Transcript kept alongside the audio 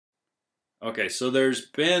Okay, so there's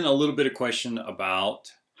been a little bit of question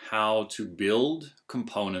about how to build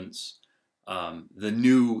components the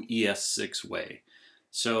new ES6 way.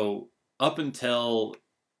 So up until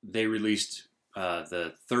they released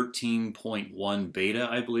the 13.1 beta,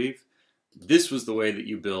 I believe, this was the way that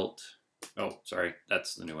you built, oh, sorry,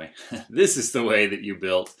 that's the new way. This is the way that you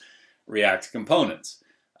built React components.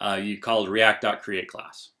 You called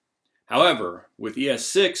React.createClass. However, with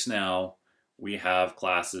ES6 now, we have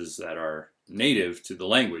classes that are native to the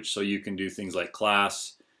language. So you can do things like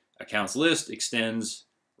class, accounts list, extends,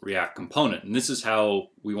 React component. And this is how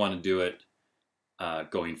we want to do it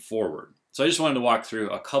going forward. So I just wanted to walk through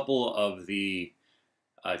a couple of the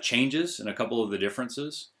changes and a couple of the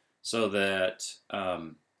differences so that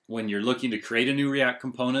when you're looking to create a new React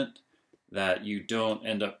component, that you don't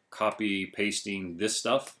end up copy pasting this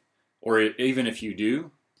stuff, or even if you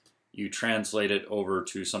do, you translate it over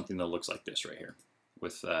to something that looks like this right here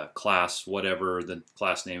with class, whatever the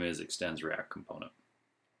class name is, extends React component.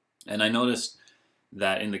 And I noticed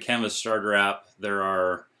that in the Canvas starter app, there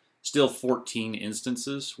are still 14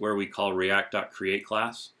 instances where we call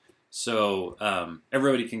React.createClass. So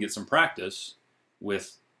everybody can get some practice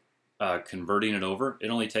with converting it over. It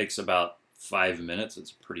only takes about 5 minutes.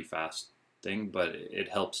 It's a pretty fast thing, but it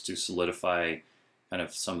helps to solidify kind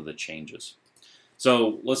of some of the changes.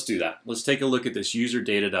 So let's do that. Let's take a look at this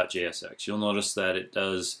userdata.jsx. You'll notice that it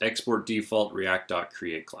does export default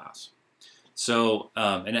React.createClass. So,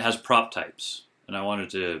 and it has prop types. And I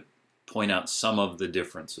wanted to point out some of the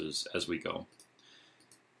differences as we go.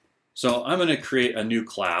 So I'm going to create a new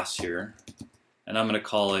class here, and I'm going to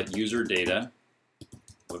call it userdata.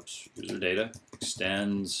 Whoops, userdata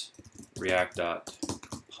extends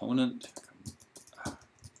React.Component.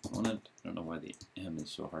 Component. I don't know why the M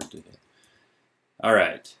is so hard to hit. All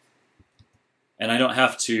right, and I don't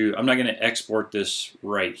have to, I'm not going to export this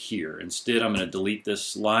right here. Instead, I'm going to delete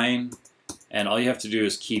this line, and all you have to do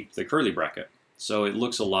is keep the curly bracket. So it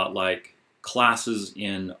looks a lot like classes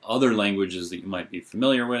in other languages that you might be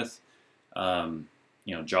familiar with,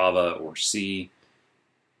 you know, Java or C.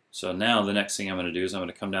 So now the next thing I'm going to do is I'm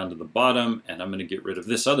going to come down to the bottom, and I'm going to get rid of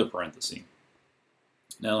this other parenthesis.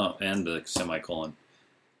 Now, and the semicolon.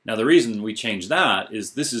 Now the reason we changed that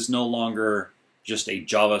is this is no longer just a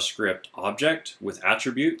JavaScript object with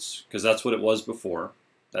attributes, because that's what it was before.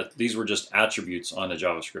 That these were just attributes on a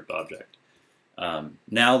JavaScript object.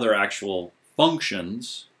 Now they're actual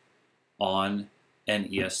functions on an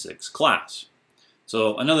ES6 class.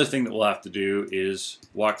 So another thing that we'll have to do is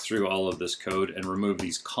walk through all of this code and remove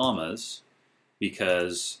these commas,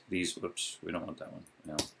 because these, whoops, we don't want that one.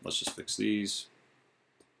 No, let's just fix these.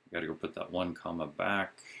 Got to go put that one comma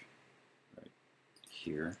back right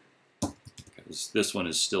here, because this one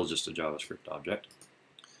is still just a JavaScript object.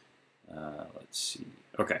 Let's see.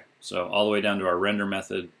 Okay, so all the way down to our render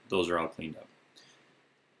method, those are all cleaned up.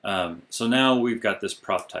 So now we've got this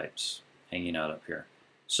prop types hanging out up here.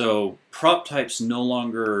 So prop types no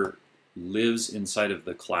longer lives inside of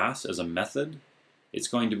the class as a method. It's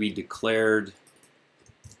going to be declared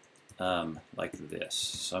like this.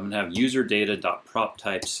 So I'm going to have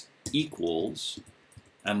userdata.proptypes equals.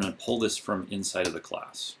 I'm going to pull this from inside of the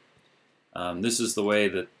class. This is the way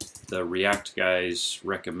that the React guys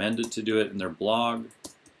recommended to do it in their blog,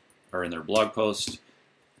 or in their blog post.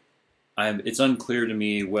 It's unclear to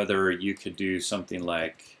me whether you could do something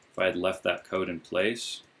like, if I had left that code in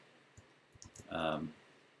place,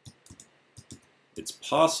 it's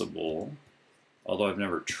possible, although I've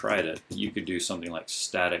never tried it, you could do something like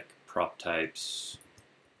static prop types,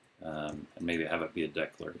 and maybe have it be a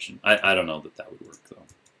declaration. I don't know that that would work though.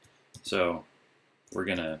 So we're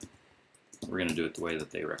gonna do it the way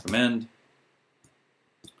that they recommend.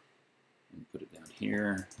 And put it down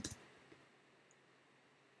here.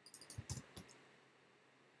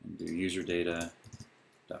 And do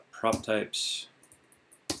userdata.proptypes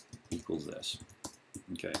equals this.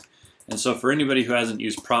 Okay. And so for anybody who hasn't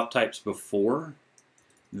used prop types before,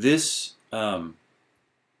 this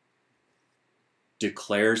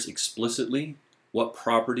declares explicitly what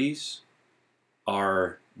properties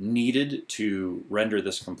are needed to render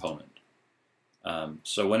this component.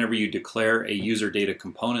 So whenever you declare a user data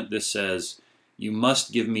component, this says you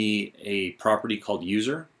must give me a property called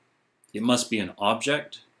user. It must be an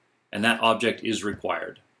object, and that object is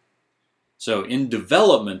required. So in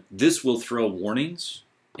development, this will throw warnings.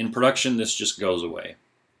 In production, this just goes away.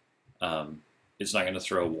 It's not going to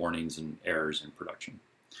throw warnings and errors in production.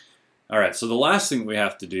 All right, so the last thing we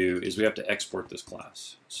have to do is we have to export this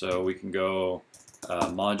class. So we can go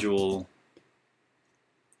module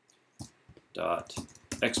dot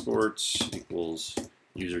exports equals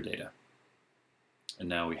user data. and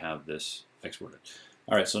now we have this exported.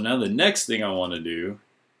 All right, so now the next thing I want to do,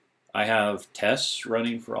 I have tests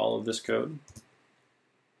running for all of this code.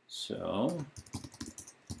 So,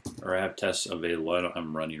 or I have tests available.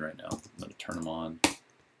 I'm running right now. I'm going to turn them on.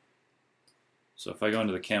 So if I go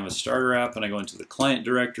into the Canvas Starter app and I go into the client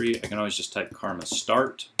directory, I can always just type karma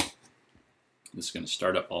start. This is going to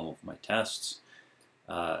start up all of my tests.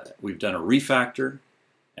 We've done a refactor,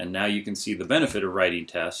 and now you can see the benefit of writing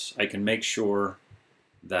tests. I can make sure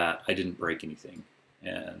that I didn't break anything.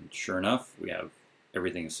 And sure enough, we have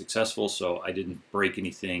everything is successful, so I didn't break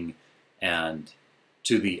anything. And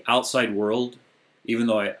to the outside world, even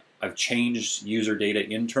though I've changed user data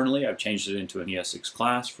internally, I've changed it into an ES6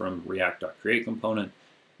 class from React.createComponent,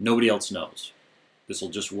 nobody else knows. This will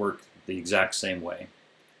just work the exact same way.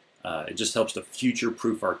 It just helps to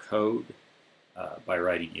future-proof our code by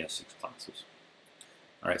writing ES6 classes.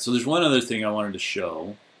 All right, so there's one other thing I wanted to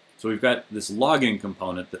show. So we've got this login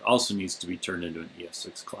component that also needs to be turned into an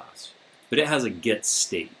ES6 class, but it has a get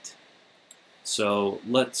state. So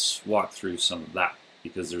let's walk through some of that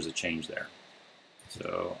because there's a change there.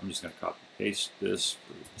 So I'm just going to copy paste this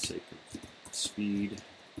for the sake of speed.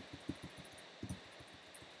 So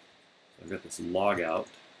I've got this log out.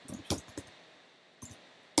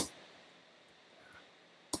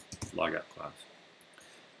 Logout class.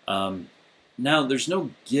 Now there's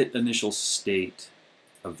no get initial state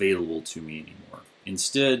available to me anymore.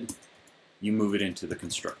 Instead, you move it into the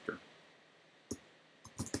constructor.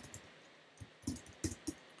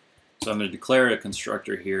 So I'm going to declare a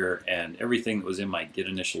constructor here, and everything that was in my get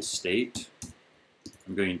initial state,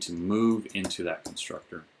 I'm going to move into that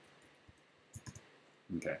constructor.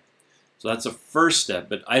 Okay. So that's a first step,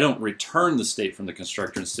 but I don't return the state from the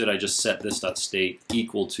constructor. Instead, I just set this.state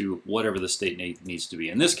equal to whatever the state needs to be.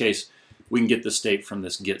 In this case, we can get the state from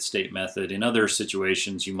this getState method. In other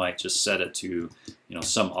situations, you might just set it to,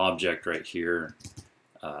 some object right here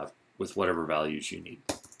with whatever values you need.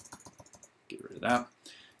 Get rid of that.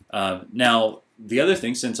 Now, the other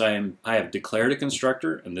thing, since I have declared a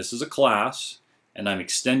constructor, and this is a class, and I'm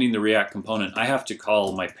extending the React component, I have to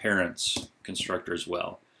call my parent's constructor as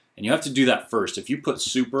well. And you have to do that first. If you put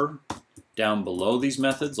super down below these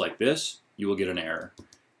methods like this, you will get an error.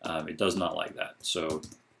 It does not like that. So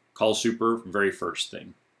call super, very first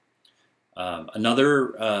thing.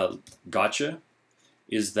 Another gotcha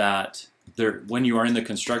is that when you are in the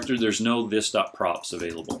constructor, there's no this.props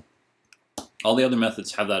available. All the other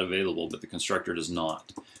methods have that available, but the constructor does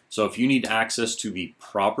not. So if you need access to the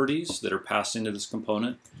properties that are passed into this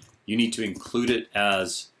component, you need to include it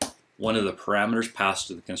as one of the parameters passed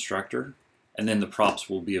to the constructor, and then the props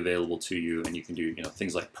will be available to you, and you can do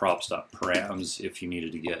things like props.params if you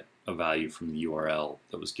needed to get a value from the URL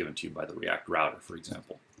that was given to you by the React router, for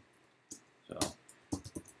example. So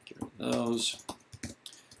get rid of those.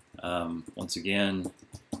 Once again,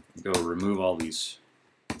 go remove all these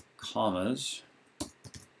commas.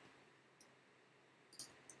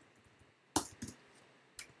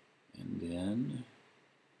 And then,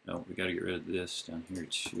 no, we got to get rid of this down here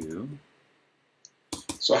too.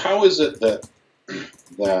 So how is it that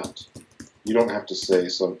you don't have to say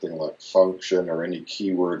something like function or any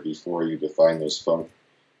keyword before you define those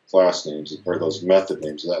class names or those method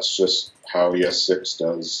names? That's just how ES6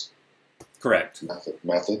 does. Correct.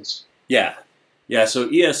 Methods. Yeah, yeah. So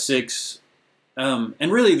ES6,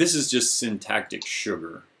 and really this is just syntactic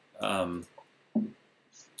sugar.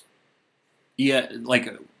 Yeah, like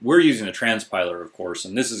we're using a transpiler, of course,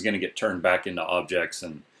 and this is going to get turned back into objects,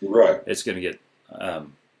 and it's going to get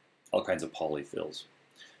all kinds of polyfills.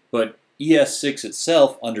 But ES6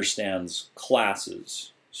 itself understands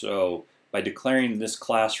classes. So by declaring this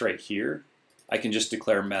class right here, I can just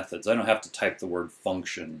declare methods. I don't have to type the word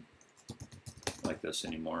function like this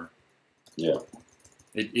anymore. Yeah.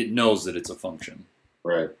 It knows that it's a function.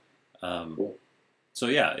 Right. Cool. So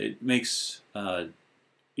yeah, it makes...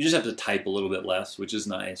 you just have to type a little bit less, which is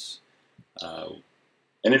nice. And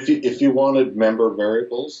if you wanted member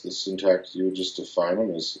variables, the syntax, you would just define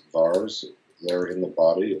them as vars. They're in the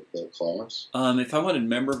body of the class. If I wanted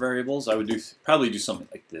member variables, I would probably do something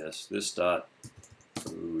like this. This dot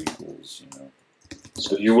foo equals,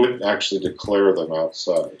 So you wouldn't actually declare them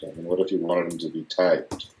outside. I mean, what if you wanted them to be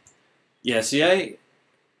typed? Yeah, see,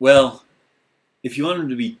 well, if you want them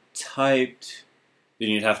to be typed, then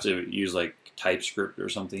you'd have to use like TypeScript or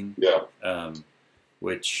something. Yeah.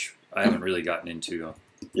 Which I haven't really gotten into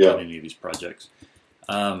in any of these projects.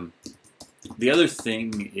 The other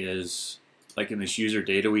thing is, like in this user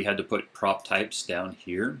data, we had to put prop types down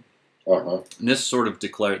here. And this sort of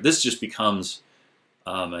this just becomes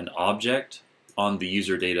an object on the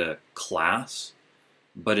user data class.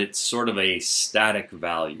 but it's sort of a static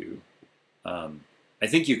value. I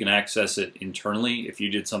think you can access it internally if you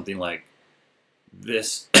did something like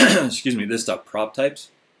this, excuse me, this .prop types.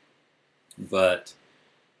 But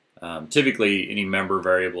typically, any member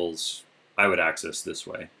variables I would access this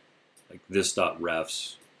way, like this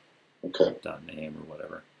 .refs, Okay. .name or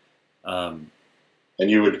whatever. And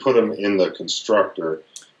you would put them in the constructor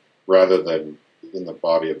rather than in the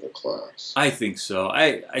body of the class. I think so.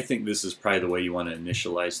 I think this is probably the way you want to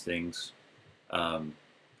initialize things.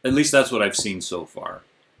 At least that's what I've seen so far.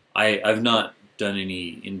 I've not done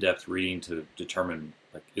any in-depth reading to determine,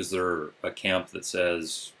 like, is there a camp that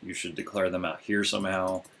says you should declare them out here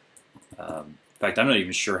somehow? In fact, I'm not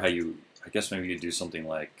even sure how you, I guess maybe you do something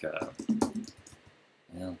like,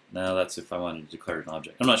 well, no, that's if I wanted to declare an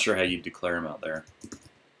object. I'm not sure how you declare them out there.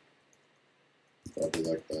 Probably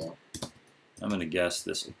like that. I'm going to guess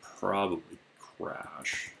this will probably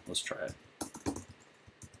crash. Let's try it.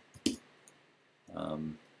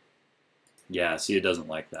 Yeah, see, it doesn't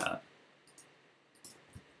like that.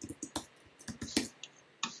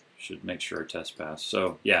 Should make sure our test pass.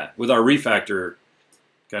 So yeah, with our refactor,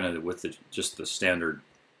 kind of with just the standard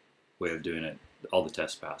way of doing it, all the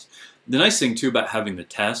tests pass. The nice thing too about having the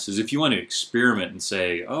test is if you want to experiment and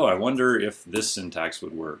say, oh, I wonder if this syntax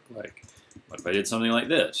would work. Like, what if I did something like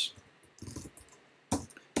this?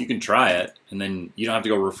 You can try it, and then you don't have to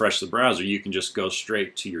go refresh the browser. You can just go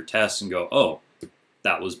straight to your tests and go, oh,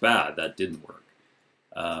 that was bad. That didn't work.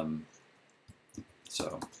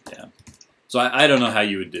 So yeah. So I don't know how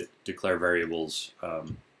you would declare variables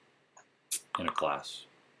in a class.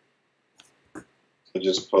 I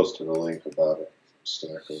just posted a link about it.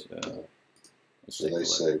 Stack So they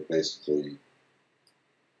say basically,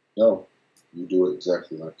 no, you do it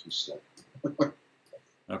exactly like you said.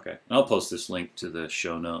 Okay, I'll post this link to the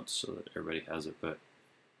show notes so that everybody has it. But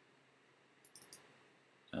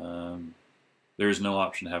there's no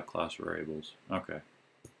option to have class variables. Okay.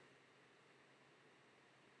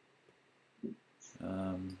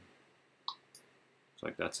 Looks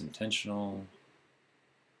like that's intentional.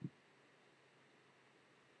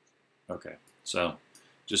 Okay, so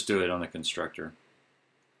just do it on a constructor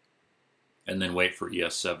and then wait for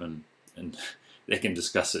ES7 and they can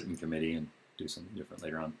discuss it in committee and do something different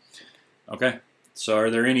later on. Okay, so are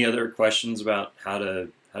there any other questions about how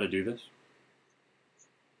to do this?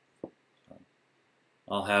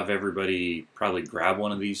 I'll have everybody probably grab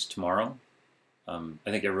one of these tomorrow.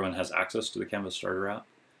 I think everyone has access to the Canvas starter app.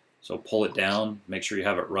 So pull it down, make sure you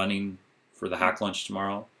have it running for the hack lunch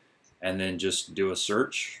tomorrow, and then just do a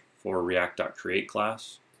search for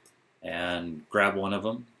React.createClass and grab one of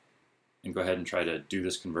them and go ahead and try to do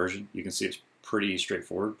this conversion. You can see it's pretty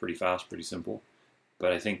straightforward, pretty fast, pretty simple.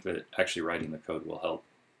 But I think that actually writing the code will help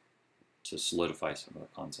to solidify some of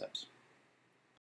the concepts.